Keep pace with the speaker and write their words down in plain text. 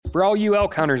For all you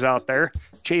elk hunters out there,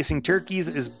 chasing turkeys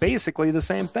is basically the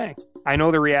same thing. I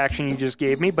know the reaction you just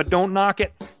gave me, but don't knock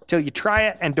it till you try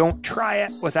it, and don't try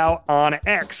it without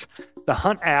OnX. The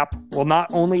Hunt app will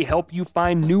not only help you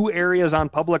find new areas on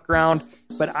public ground,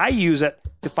 but I use it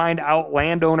to find out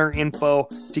landowner info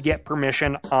to get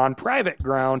permission on private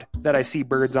ground that I see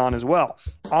birds on as well.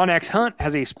 OnX Hunt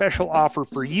has a special offer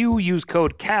for you. Use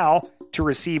code CAL to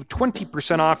receive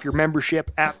 20% off your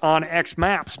membership at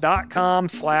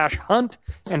onxmaps.com/hunt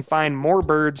and find more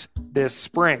birds this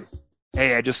spring.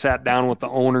 Hey, I just sat down with the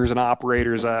owners and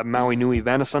operators of Maui Nui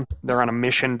Venison. They're on a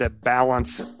mission to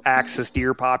balance axis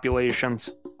deer populations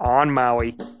on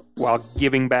Maui while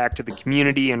giving back to the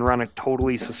community and run a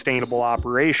totally sustainable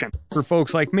operation. For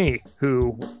folks like me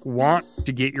who want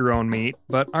to get your own meat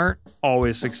but aren't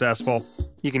always successful,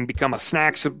 you can become a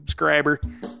snack subscriber,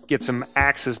 get some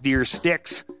axis deer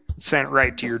sticks sent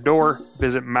right to your door.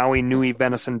 Visit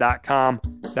MauiNuiVenison.com.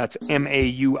 That's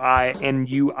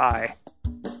MAUINUI.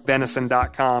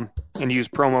 venison.com and use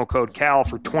promo code CAL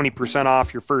for 20%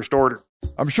 off your first order.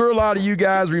 I'm sure a lot of you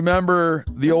guys remember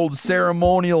the old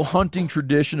ceremonial hunting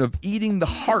tradition of eating the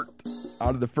heart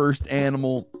out of the first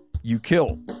animal you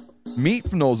kill. Meat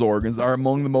from those organs are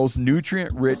among the most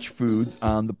nutrient-rich foods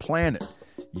on the planet.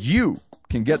 You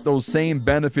can get those same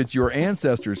benefits your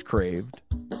ancestors craved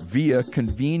via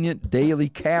convenient daily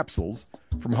capsules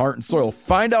from Heart and Soil.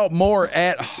 Find out more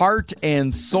at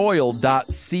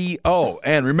heartandsoil.co.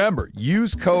 And remember,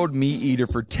 use code MeatEater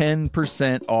for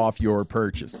 10% off your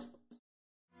purchase.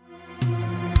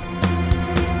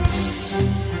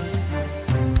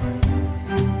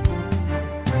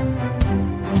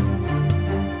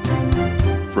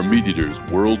 From MeatEater's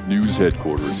World News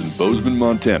Headquarters in Bozeman,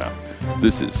 Montana,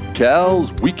 this is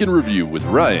Cal's Week in Review with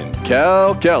Ryan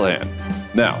Cal Callahan.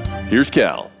 Now, here's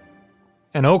Cal.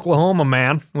 An Oklahoma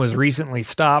man was recently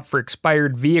stopped for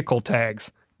expired vehicle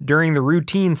tags. During the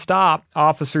routine stop,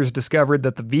 officers discovered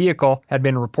that the vehicle had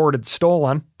been reported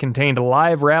stolen, contained a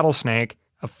live rattlesnake,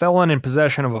 a felon in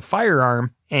possession of a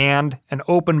firearm, and an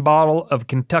open bottle of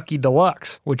Kentucky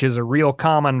Deluxe, which is a real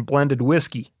common blended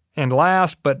whiskey. And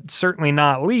last, but certainly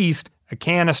not least, a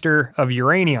canister of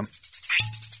uranium.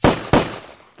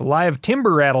 The live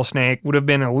timber rattlesnake would have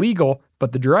been illegal,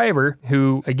 but the driver,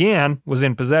 who, again, was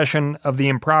in possession of the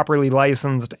improperly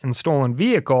licensed and stolen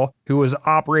vehicle, who was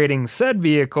operating said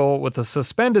vehicle with a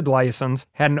suspended license,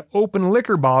 had an open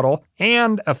liquor bottle,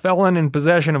 and a felon in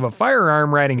possession of a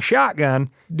firearm riding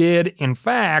shotgun, did, in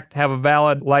fact, have a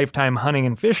valid lifetime hunting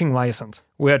and fishing license,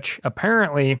 which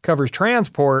apparently covers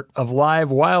transport of live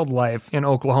wildlife in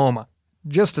Oklahoma.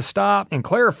 Just to stop and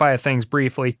clarify things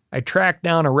briefly, I tracked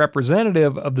down a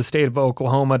representative of the state of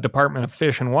Oklahoma Department of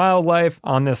Fish and Wildlife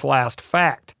on this last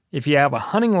fact. If you have a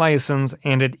hunting license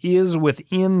and it is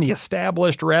within the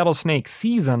established rattlesnake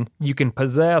season, you can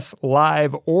possess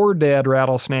live or dead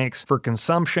rattlesnakes for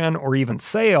consumption or even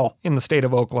sale in the state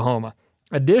of Oklahoma.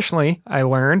 Additionally, I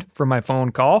learned from my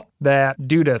phone call that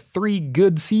due to 3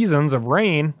 good seasons of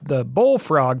rain, the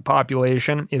bullfrog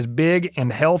population is big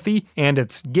and healthy, and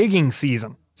it's gigging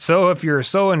season. So if you're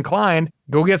so inclined,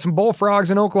 go get some bullfrogs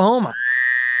in Oklahoma.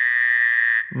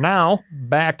 Now,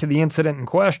 back to the incident in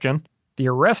question. The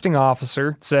arresting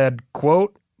officer said,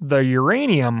 quote, "The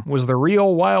uranium was the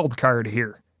real wild card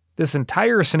here. This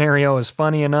entire scenario is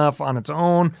funny enough on its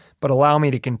own, but allow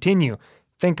me to continue.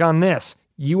 Think on this.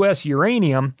 U.S.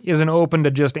 uranium isn't open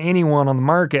to just anyone on the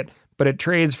market, but it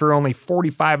trades for only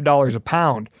 $45 a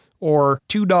pound, or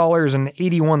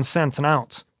 $2.81 an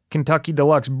ounce. Kentucky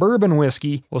Deluxe bourbon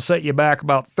whiskey will set you back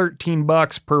about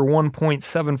 $13 per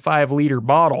 1.75 liter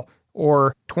bottle,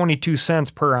 or 22 cents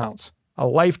per ounce. A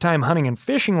lifetime hunting and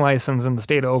fishing license in the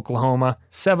state of Oklahoma,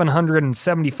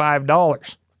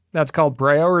 $775. That's called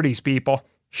priorities, people.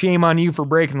 Shame on you for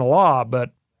breaking the law, but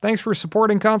thanks for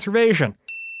supporting conservation."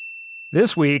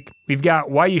 This week, we've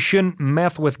got why you shouldn't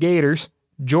meth with gators,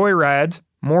 joyrides,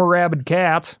 more rabid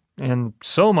cats, and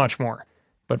so much more.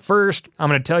 But first, I'm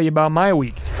going to tell you about my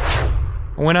week. I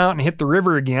went out and hit the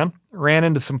river again, ran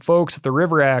into some folks at the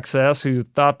river access who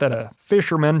thought that a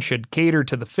fisherman should cater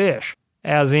to the fish.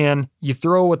 As in, you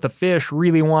throw what the fish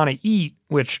really want to eat,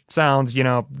 which sounds,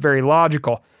 very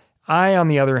logical. I, on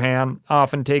the other hand,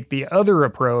 often take the other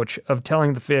approach of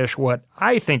telling the fish what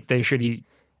I think they should eat.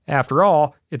 After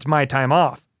all, it's my time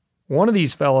off. One of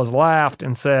these fellas laughed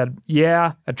and said,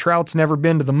 "Yeah, a trout's never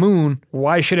been to the moon.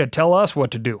 Why should it tell us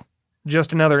what to do?"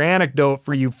 Just another anecdote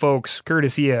for you folks,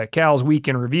 courtesy of Cal's Week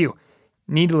in Review.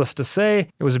 Needless to say,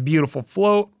 it was a beautiful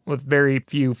float with very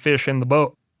few fish in the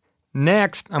boat.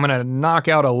 Next, I'm going to knock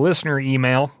out a listener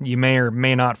email you may or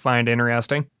may not find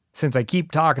interesting. Since I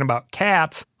keep talking about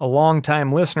cats, a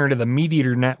longtime listener to the Meat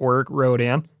Eater Network wrote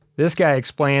in. This guy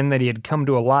explained that he had come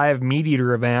to a live Meat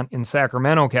Eater event in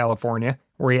Sacramento, California,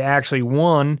 where he actually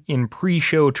won in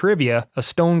pre-show trivia a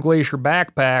Stone Glacier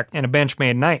backpack and a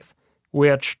Benchmade knife,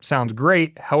 which sounds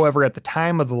great. However, at the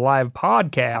time of the live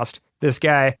podcast, this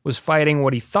guy was fighting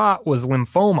what he thought was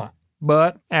lymphoma.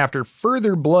 But after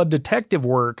further blood detective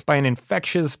work by an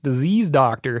infectious disease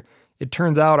doctor, it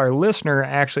turns out our listener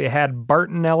actually had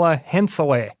Bartonella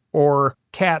henselae, or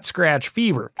cat scratch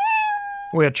fever,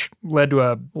 which led to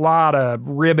a lot of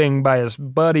ribbing by his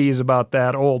buddies about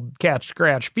that old cat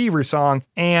scratch fever song,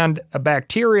 and a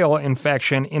bacterial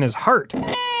infection in his heart.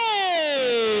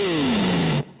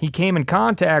 He came in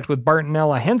contact with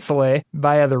Bartonella henselae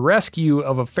via the rescue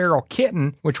of a feral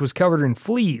kitten which was covered in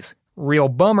fleas. Real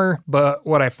bummer, but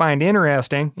what I find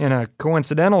interesting, in a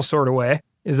coincidental sort of way,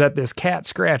 is that this cat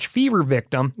scratch fever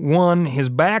victim won his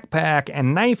backpack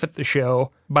and knife at the show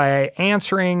by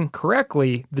answering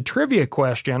correctly the trivia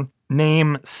question,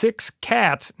 name 6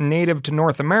 cats native to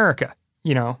North America.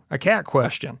 You know, a cat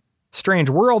question.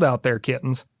 Strange world out there,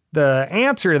 kittens. The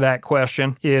answer to that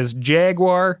question is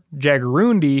jaguar,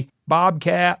 jaguarundi,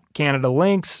 bobcat, Canada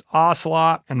lynx,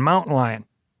 ocelot, and mountain lion.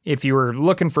 If you were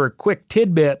looking for a quick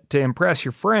tidbit to impress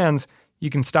your friends, you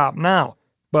can stop now.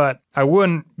 But I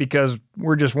wouldn't, because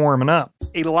we're just warming up.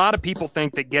 A lot of people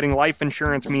think that getting life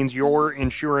insurance means you're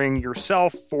insuring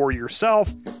yourself for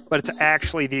yourself, but it's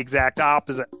actually the exact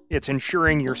opposite. It's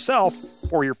insuring yourself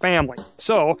for your family.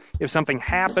 So if something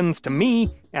happens to me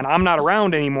and I'm not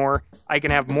around anymore, I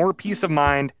can have more peace of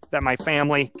mind that my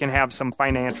family can have some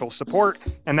financial support,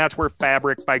 and that's where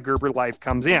Fabric by Gerber Life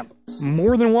comes in.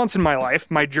 More than once in my life,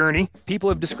 my journey, people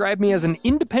have described me as an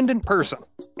independent person,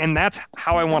 and that's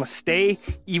how I want to stay.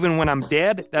 Even when I'm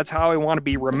dead, that's how I want to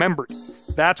be remembered.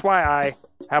 That's why I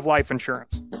have life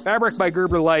insurance. Fabric by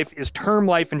Gerber Life is term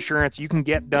life insurance you can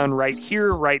get done right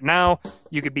here, right now.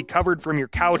 You could be covered from your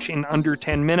couch in under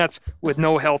 10 minutes with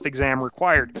no health exam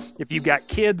required. If you've got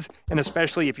kids, and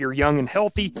especially if you're young and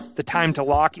healthy, the time to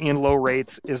lock in low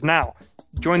rates is now.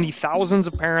 Join the thousands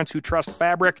of parents who trust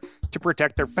Fabric to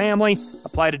protect their family.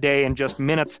 Apply today in just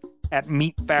minutes at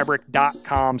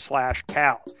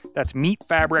meetfabric.com/Cal. That's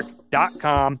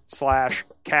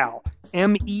meetfabric.com/Cal.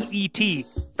 MEET,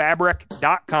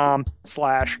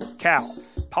 fabric.com/Cal.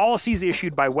 Policies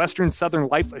issued by Western Southern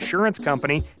Life Assurance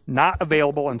Company, not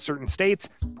available in certain states.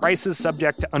 Prices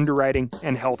subject to underwriting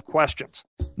and health questions.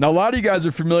 Now, a lot of you guys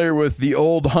are familiar with the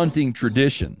old hunting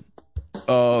tradition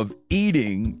of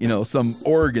eating, some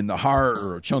organ, the heart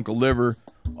or a chunk of liver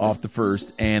off the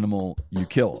first animal you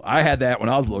kill. I had that when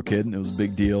I was a little kid, and it was a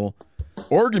big deal.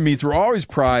 Organ meats were always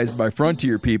prized by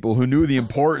frontier people who knew the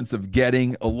importance of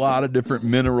getting a lot of different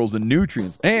minerals and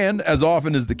nutrients. And as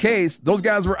often is the case, those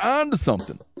guys were onto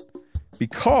something,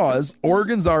 because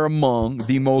organs are among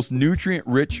the most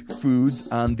nutrient-rich foods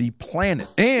on the planet.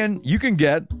 And you can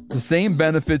get the same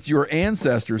benefits your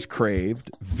ancestors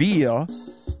craved via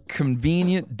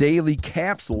convenient daily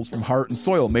capsules from Heart and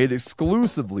Soil, made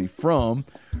exclusively from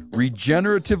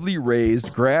regeneratively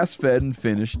raised, grass-fed, and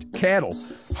finished cattle.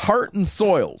 Heart and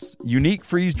Soil's unique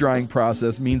freeze-drying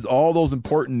process means all those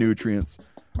important nutrients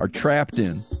are trapped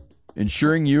in,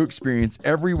 ensuring you experience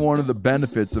every one of the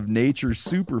benefits of nature's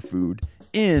superfood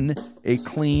in a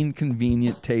clean,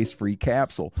 convenient, taste-free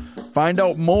capsule. Find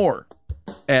out more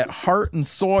at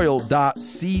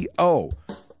heartandsoil.co.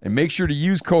 And make sure to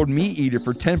use code MeatEater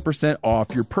for 10%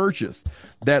 off your purchase.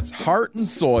 That's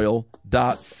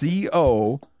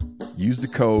heartandsoil.co. Use the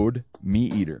code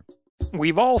MeatEater.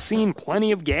 We've all seen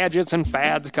plenty of gadgets and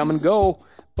fads come and go,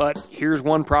 but here's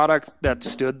one product that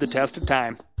stood the test of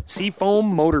time.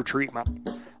 Seafoam Motor Treatment.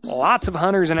 Lots of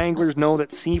hunters and anglers know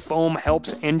that Seafoam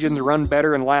helps engines run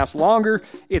better and last longer.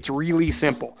 It's really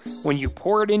simple. When you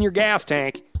pour it in your gas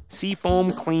tank,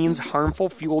 Seafoam cleans harmful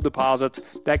fuel deposits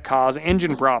that cause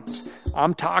engine problems.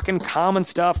 I'm talking common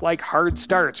stuff like hard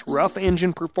starts, rough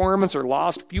engine performance, or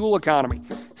lost fuel economy.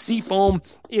 Seafoam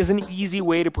is an easy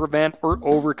way to prevent or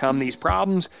overcome these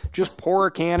problems. Just pour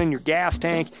a can in your gas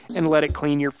tank and let it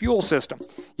clean your fuel system.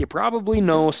 You probably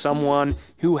know someone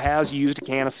who has used a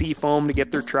can of Seafoam to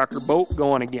get their truck or boat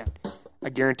going again. I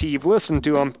guarantee you've listened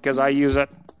to them, because I use it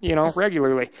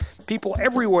regularly. People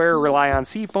everywhere rely on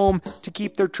Seafoam to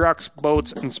keep their trucks,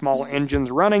 boats, and small engines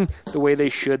running the way they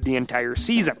should the entire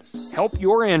season. Help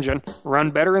your engine run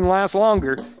better and last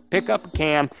longer. Pick up a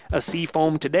can of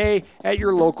Seafoam today at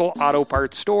your local auto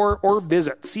parts store, or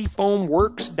visit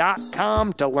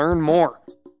seafoamworks.com to learn more.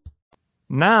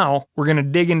 Now, we're going to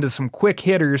dig into some quick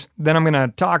hitters, then I'm going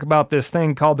to talk about this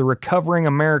thing called the Recovering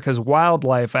America's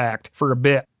Wildlife Act for a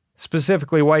bit.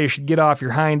 specifically why you should get off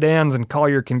your hind ends and call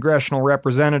your congressional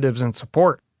representatives in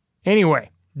support.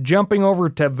 Anyway, jumping over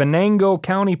to Venango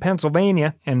County,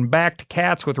 Pennsylvania, and back to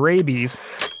cats with rabies.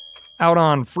 Out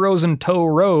on Frozen Toe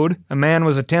Road, a man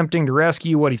was attempting to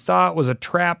rescue what he thought was a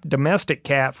trapped domestic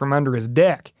cat from under his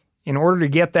deck. In order to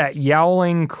get that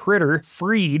yowling critter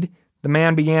freed, the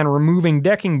man began removing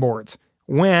decking boards,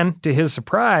 when, to his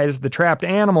surprise, the trapped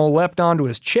animal leapt onto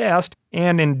his chest,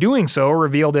 and in doing so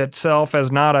revealed itself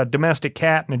as not a domestic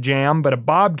cat in a jam, but a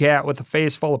bobcat with a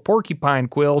face full of porcupine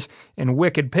quills and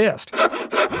wicked pissed.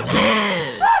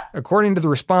 According to the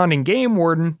responding game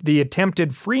warden, the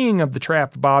attempted freeing of the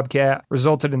trapped bobcat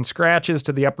resulted in scratches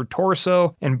to the upper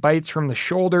torso and bites from the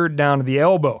shoulder down to the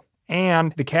elbow,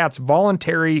 and the cat's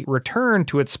voluntary return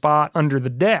to its spot under the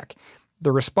deck.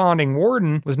 The responding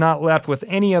warden was not left with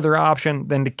any other option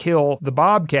than to kill the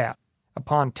bobcat.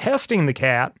 Upon testing the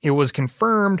cat, it was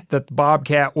confirmed that the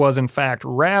bobcat was in fact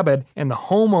rabid, and the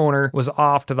homeowner was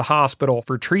off to the hospital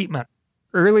for treatment.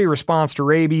 Early response to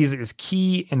rabies is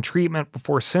key, and treatment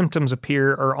before symptoms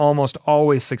appear are almost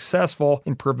always successful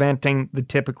in preventing the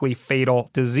typically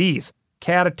fatal disease.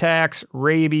 Cat attacks,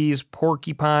 rabies,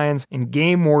 porcupines, and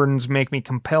game wardens make me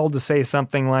compelled to say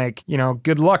something like,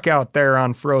 good luck out there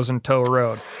on Frozen Toe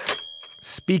Road.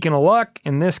 Speaking of luck,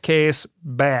 in this case,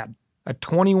 bad. A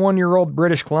 21-year-old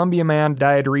British Columbia man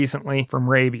died recently from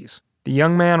rabies. The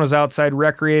young man was outside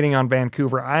recreating on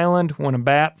Vancouver Island when a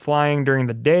bat flying during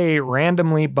the day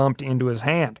randomly bumped into his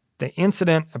hand. The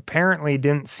incident apparently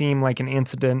didn't seem like an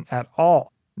incident at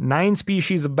all. 9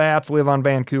 species of bats live on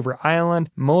Vancouver Island,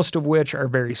 most of which are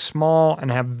very small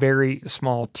and have very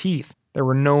small teeth. There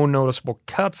were no noticeable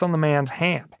cuts on the man's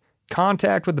hand.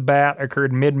 Contact with the bat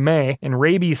occurred mid-May, and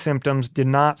rabies symptoms did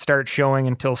not start showing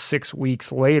until 6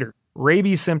 weeks later.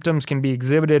 Rabies symptoms can be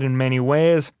exhibited in many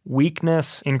ways: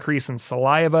 weakness, increase in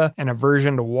saliva, and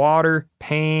aversion to water,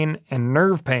 pain, and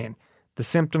nerve pain. The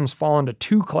symptoms fall into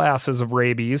 2 classes of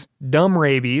rabies: dumb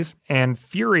rabies and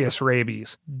furious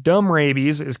rabies. Dumb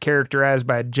rabies is characterized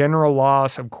by a general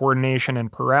loss of coordination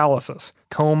and paralysis.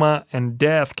 Coma and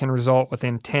death can result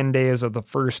within 10 days of the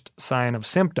first sign of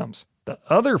symptoms. The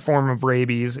other form of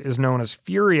rabies is known as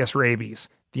furious rabies.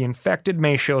 The infected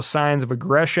may show signs of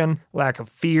aggression, lack of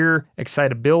fear,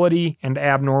 excitability, and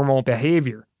abnormal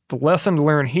behavior. The lesson to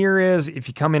learn here is, if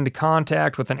you come into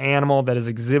contact with an animal that is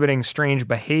exhibiting strange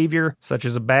behavior, such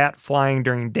as a bat flying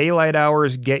during daylight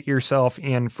hours, get yourself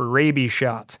in for rabies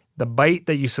shots. The bite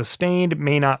that you sustained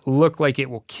may not look like it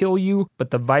will kill you,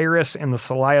 but the virus in the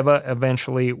saliva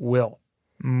eventually will.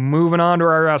 Moving on to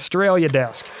our Australia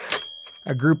desk.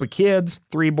 A group of kids,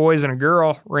 3 boys and a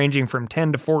girl, ranging from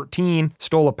 10 to 14,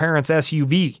 stole a parent's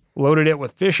SUV, loaded it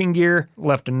with fishing gear,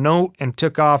 left a note, and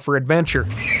took off for adventure.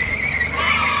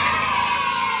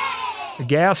 A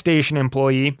gas station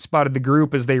employee spotted the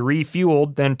group as they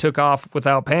refueled, then took off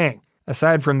without paying.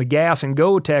 Aside from the gas and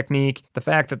go technique, the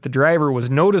fact that the driver was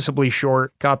noticeably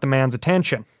short caught the man's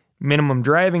attention. Minimum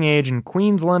driving age in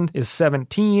Queensland is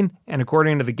 17, and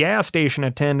according to the gas station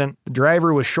attendant, the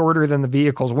driver was shorter than the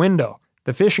vehicle's window.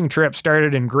 The fishing trip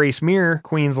started in Gracemere,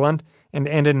 Queensland, and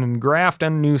ended in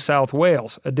Grafton, New South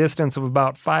Wales, a distance of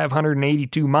about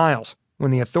 582 miles. When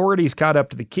the authorities caught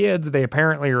up to the kids, they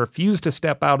apparently refused to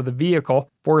step out of the vehicle,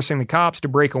 forcing the cops to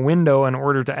break a window in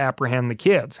order to apprehend the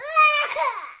kids.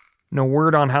 No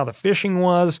word on how the fishing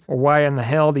was, or why in the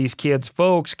hell these kids'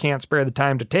 folks can't spare the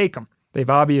time to take them. They've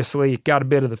obviously got a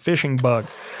bit of the fishing bug.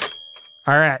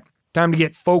 Alright, time to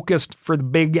get focused for the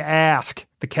big ask.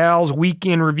 The Cal's Week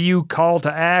in Review Call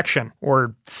to Action,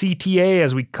 or CTA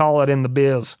as we call it in the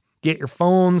biz. Get your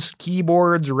phones,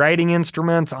 keyboards, writing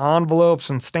instruments, envelopes,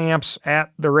 and stamps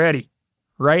at the ready.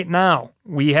 Right now,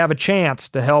 we have a chance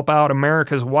to help out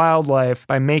America's wildlife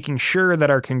by making sure that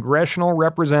our congressional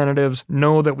representatives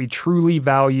know that we truly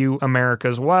value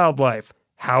America's wildlife.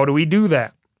 How do we do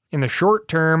that? In the short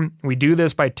term, we do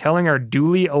this by telling our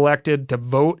duly elected to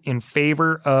vote in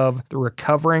favor of the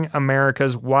Recovering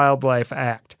America's Wildlife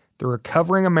Act. The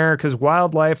Recovering America's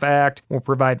Wildlife Act will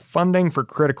provide funding for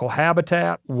critical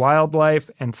habitat,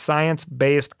 wildlife, and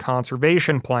science-based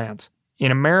conservation plans.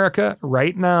 In America,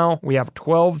 right now, we have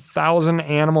 12,000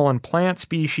 animal and plant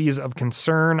species of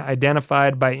concern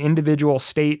identified by individual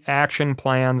state action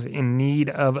plans in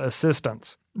need of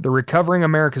assistance. The Recovering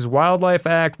America's Wildlife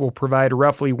Act will provide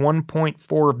roughly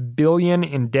 $1.4 billion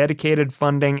in dedicated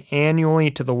funding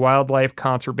annually to the Wildlife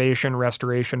Conservation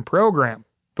Restoration Program.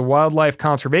 The Wildlife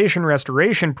Conservation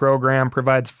Restoration Program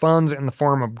provides funds in the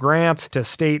form of grants to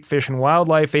state fish and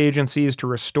wildlife agencies to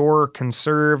restore,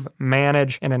 conserve,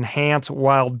 manage, and enhance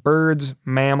wild birds,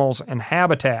 mammals, and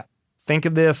habitat. Think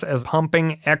of this as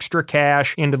pumping extra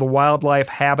cash into the Wildlife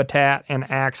Habitat and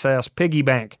Access piggy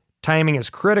bank. Timing is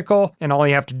critical, and all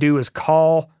you have to do is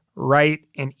call, write,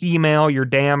 and email your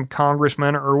damn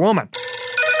congressman or woman.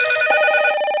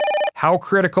 How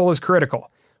critical is critical?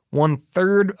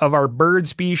 1/3 of our bird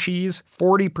species,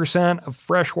 40% of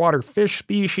freshwater fish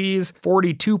species,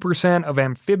 42% of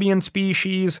amphibian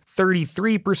species,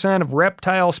 33% of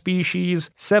reptile species,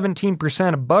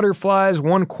 17% of butterflies,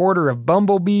 1/4 of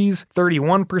bumblebees,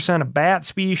 31% of bat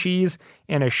species,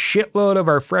 and a shitload of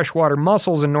our freshwater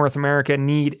mussels in North America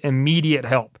need immediate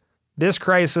help. This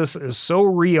crisis is so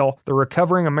real, the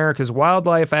Recovering America's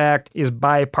Wildlife Act is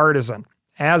bipartisan.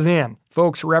 As in,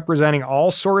 folks representing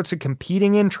all sorts of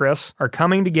competing interests are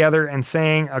coming together and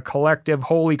saying a collective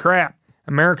holy crap.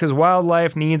 America's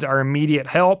wildlife needs our immediate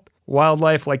help.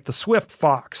 Wildlife like the swift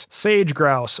fox, sage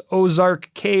grouse, Ozark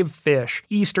cavefish,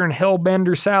 eastern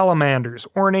hellbender salamanders,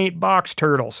 ornate box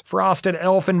turtles, frosted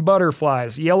elfin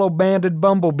butterflies, yellow-banded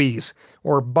bumblebees,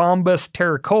 or Bombus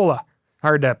terricola.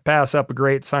 Hard to pass up a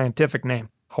great scientific name.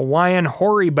 Hawaiian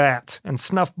hoary bats and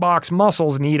snuffbox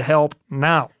mussels need help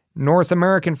now. North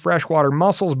American freshwater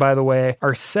mussels, by the way,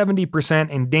 are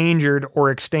 70% endangered or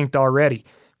extinct already.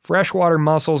 Freshwater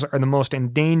mussels are the most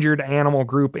endangered animal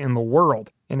group in the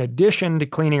world. In addition to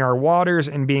cleaning our waters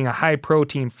and being a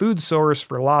high-protein food source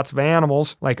for lots of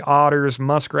animals like otters,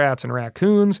 muskrats, and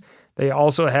raccoons, they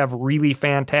also have really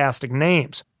fantastic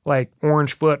names like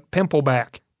orangefoot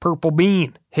pimpleback, purple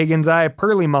bean, Higgins eye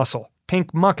pearly mussel,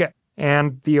 pink mucket,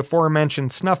 and the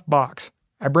aforementioned snuffbox.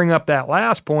 I bring up that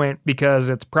last point because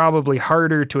it's probably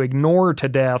harder to ignore to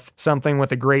death something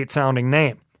with a great sounding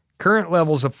name. Current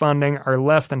levels of funding are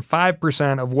less than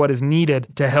 5% of what is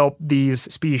needed to help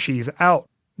these species out.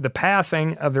 The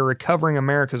passing of the Recovering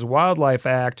America's Wildlife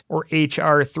Act, or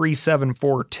H.R.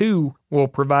 3742, will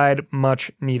provide much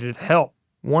needed help.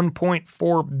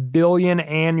 $1.4 billion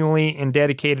annually in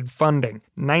dedicated funding,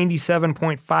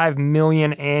 $97.5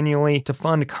 million annually to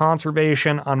fund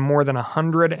conservation on more than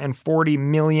 140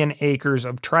 million acres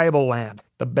of tribal land.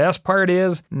 The best part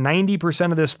is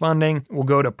 90% of this funding will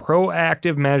go to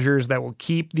proactive measures that will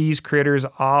keep these critters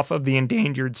off of the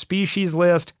endangered species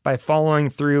list by following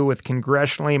through with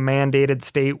congressionally mandated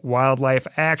state wildlife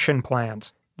action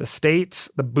plans. The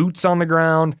states, the boots on the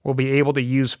ground, will be able to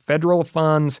use federal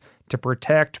funds to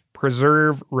protect,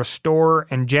 preserve, restore,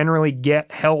 and generally get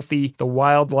healthy the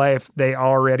wildlife they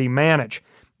already manage.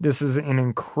 This is an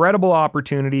incredible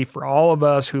opportunity for all of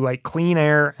us who like clean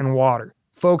air and water.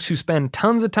 Folks who spend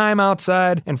tons of time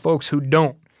outside and folks who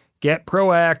don't. Get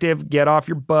proactive, get off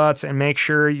your butts, and make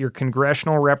sure your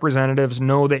congressional representatives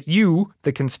know that you,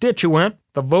 the constituent,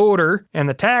 the voter, and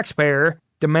the taxpayer,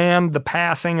 demand the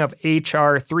passing of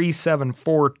H.R.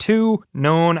 3742,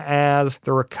 known as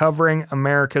the Recovering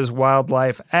America's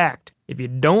Wildlife Act. If you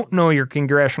don't know your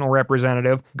congressional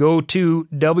representative, go to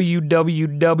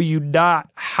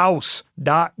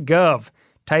www.house.gov.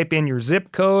 Type in your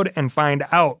zip code and find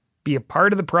out. Be a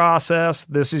part of the process.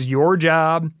 This is your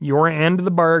job, your end of the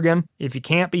bargain. If you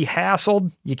can't be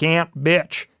hassled, you can't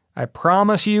bitch. I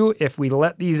promise you, if we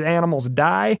let these animals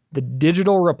die, the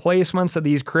digital replacements of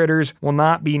these critters will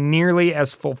not be nearly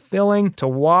as fulfilling to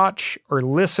watch or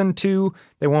listen to.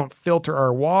 They won't filter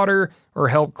our water or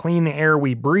help clean the air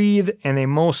we breathe, and they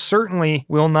most certainly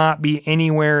will not be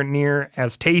anywhere near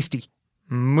as tasty.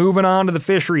 Moving on to the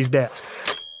fisheries desk.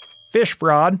 Fish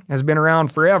fraud has been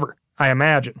around forever, I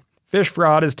imagine. Fish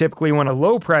fraud is typically when a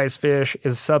low-price fish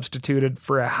is substituted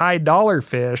for a high-dollar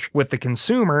fish, with the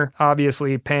consumer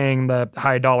obviously paying the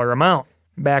high-dollar amount.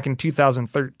 Back in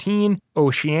 2013,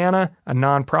 Oceana, a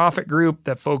nonprofit group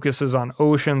that focuses on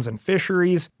oceans and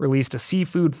fisheries, released a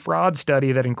seafood fraud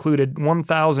study that included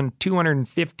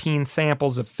 1,215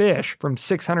 samples of fish from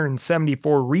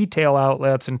 674 retail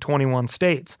outlets in 21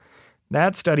 states.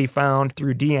 That study found,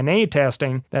 through DNA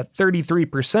testing, that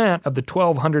 33% of the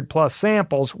 1,200 plus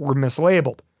samples were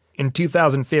mislabeled. In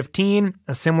 2015,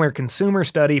 a similar consumer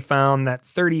study found that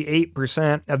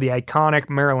 38% of the iconic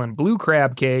Maryland blue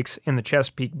crab cakes in the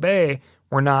Chesapeake Bay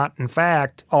were not, in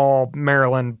fact, all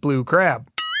Maryland blue crab.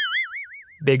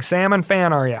 Big salmon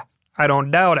fan, are ya? I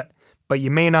don't doubt it, but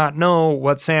you may not know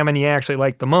what salmon you actually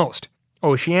like the most.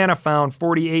 Oceana found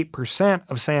 48%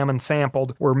 of salmon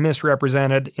sampled were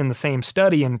misrepresented in the same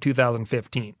study in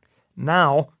 2015.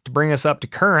 Now, to bring us up to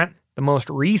current, the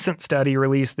most recent study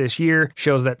released this year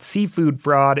shows that seafood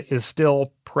fraud is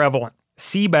still prevalent.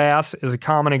 Sea bass is a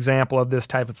common example of this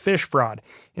type of fish fraud.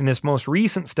 In this most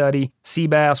recent study, sea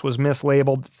bass was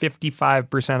mislabeled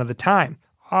 55% of the time,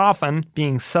 often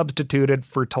being substituted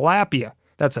for tilapia.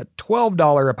 That's a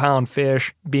 $12 a pound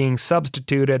fish being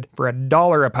substituted for a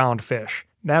 $1 a pound fish.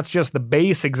 That's just the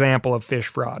base example of fish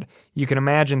fraud. You can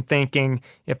imagine thinking,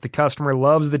 if the customer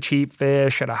loves the cheap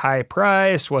fish at a high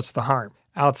price, what's the harm?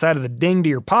 Outside of the ding to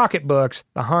your pocketbooks,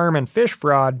 the harm in fish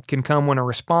fraud can come when a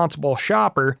responsible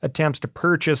shopper attempts to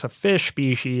purchase a fish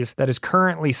species that is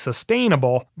currently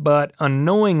sustainable, but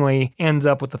unknowingly ends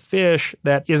up with a fish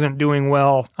that isn't doing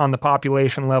well on the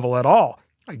population level at all.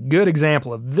 A good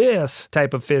example of this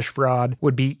type of fish fraud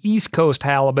would be East Coast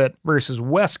halibut versus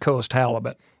West Coast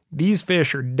halibut. These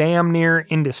fish are damn near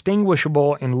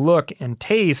indistinguishable in look and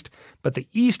taste, but the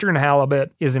eastern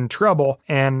halibut is in trouble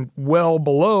and well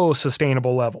below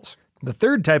sustainable levels. The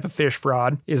third type of fish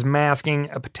fraud is masking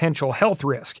a potential health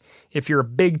risk. If you're a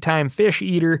big-time fish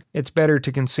eater, it's better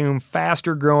to consume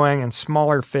faster-growing and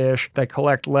smaller fish that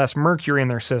collect less mercury in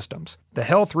their systems. The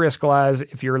health risk lies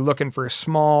if you're looking for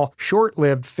small,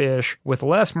 short-lived fish with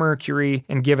less mercury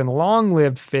and given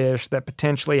long-lived fish that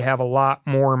potentially have a lot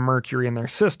more mercury in their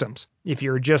systems. If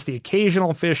you're just the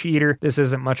occasional fish eater, this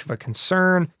isn't much of a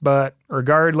concern, but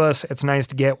regardless, it's nice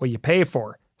to get what you pay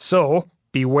for. So,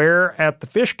 beware at the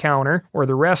fish counter or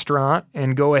the restaurant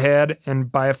and go ahead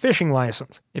and buy a fishing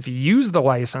license. If you use the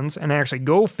license and actually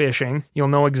go fishing, you'll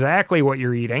know exactly what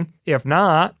you're eating. If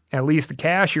not, at least the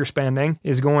cash you're spending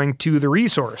is going to the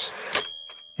resource.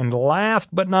 And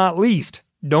last but not least,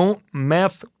 don't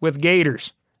meth with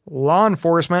gators. Law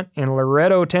enforcement in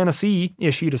Loretto, Tennessee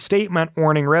issued a statement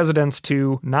warning residents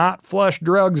to not flush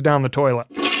drugs down the toilet.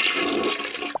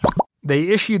 They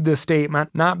issued this statement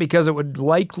not because it would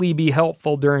likely be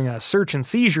helpful during a search and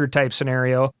seizure type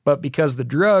scenario, but because the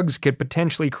drugs could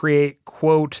potentially create,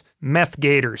 quote, meth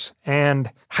gators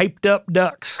and hyped up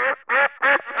ducks.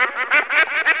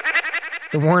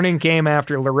 The warning came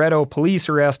after Loretto police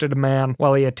arrested a man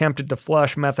while he attempted to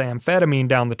flush methamphetamine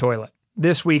down the toilet.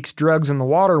 This week's drugs in the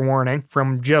water warning,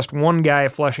 from just one guy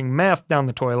flushing meth down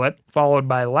the toilet, followed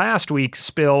by last week's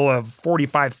spill of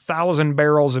 45,000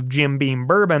 barrels of Jim Beam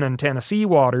bourbon in Tennessee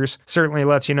waters, certainly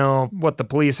lets you know what the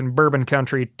police in bourbon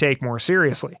country take more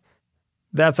seriously.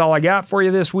 That's all I got for you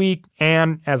this week,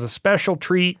 and as a special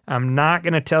treat, I'm not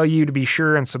going to tell you to be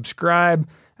sure and subscribe.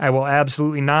 I will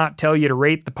absolutely not tell you to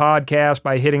rate the podcast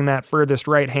by hitting that furthest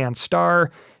right-hand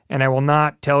star. And I will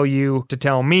not tell you to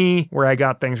tell me where I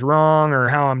got things wrong or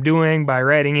how I'm doing by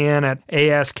writing in at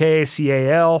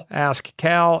ASKCAL,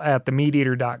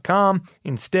 askcal@themeateater.com.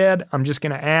 Instead, I'm just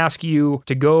going to ask you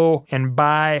to go and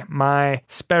buy my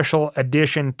special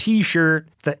edition t-shirt,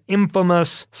 the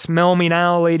infamous Smell Me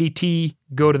Now Lady T.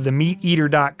 Go to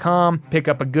themeateater.com, pick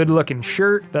up a good-looking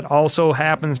shirt that also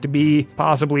happens to be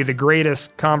possibly the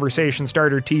greatest conversation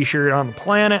starter t-shirt on the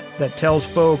planet that tells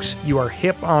folks you are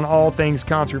hip on all things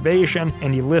conservation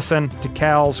and you listen to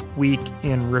Cal's Week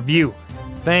in Review.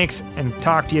 Thanks, and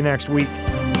talk to you next week.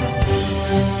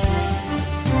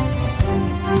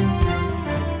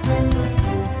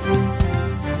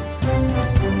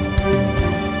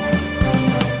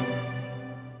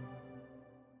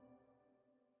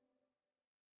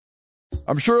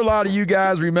 I'm sure a lot of you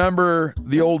guys remember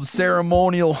the old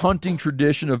ceremonial hunting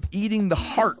tradition of eating the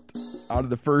heart out of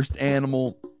the first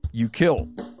animal you kill.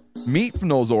 Meat from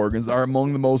those organs are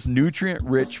among the most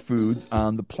nutrient-rich foods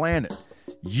on the planet.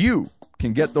 You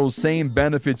can get those same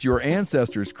benefits your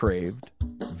ancestors craved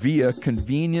via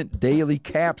convenient daily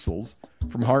capsules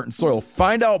from Heart and Soil.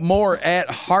 Find out more at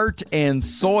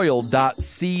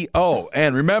heartandsoil.co.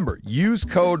 And remember, use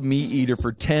code MeatEater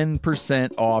for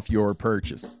 10% off your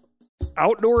purchase.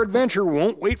 Outdoor adventure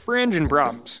won't wait for engine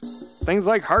problems. Things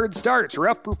like hard starts,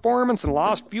 rough performance, and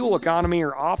lost fuel economy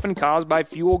are often caused by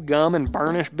fuel gum and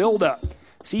varnish buildup.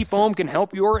 Seafoam can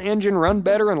help your engine run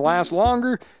better and last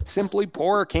longer. Simply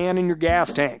pour a can in your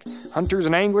gas tank. Hunters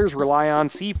and anglers rely on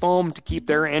Seafoam to keep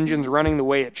their engines running the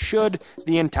way it should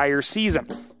the entire season.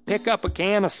 Pick up a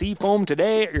can of Seafoam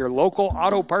today at your local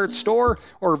auto parts store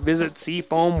or visit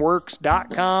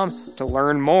SeafoamWorks.com to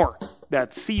learn more.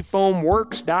 That's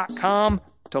SeafoamWorks.com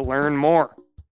to learn more.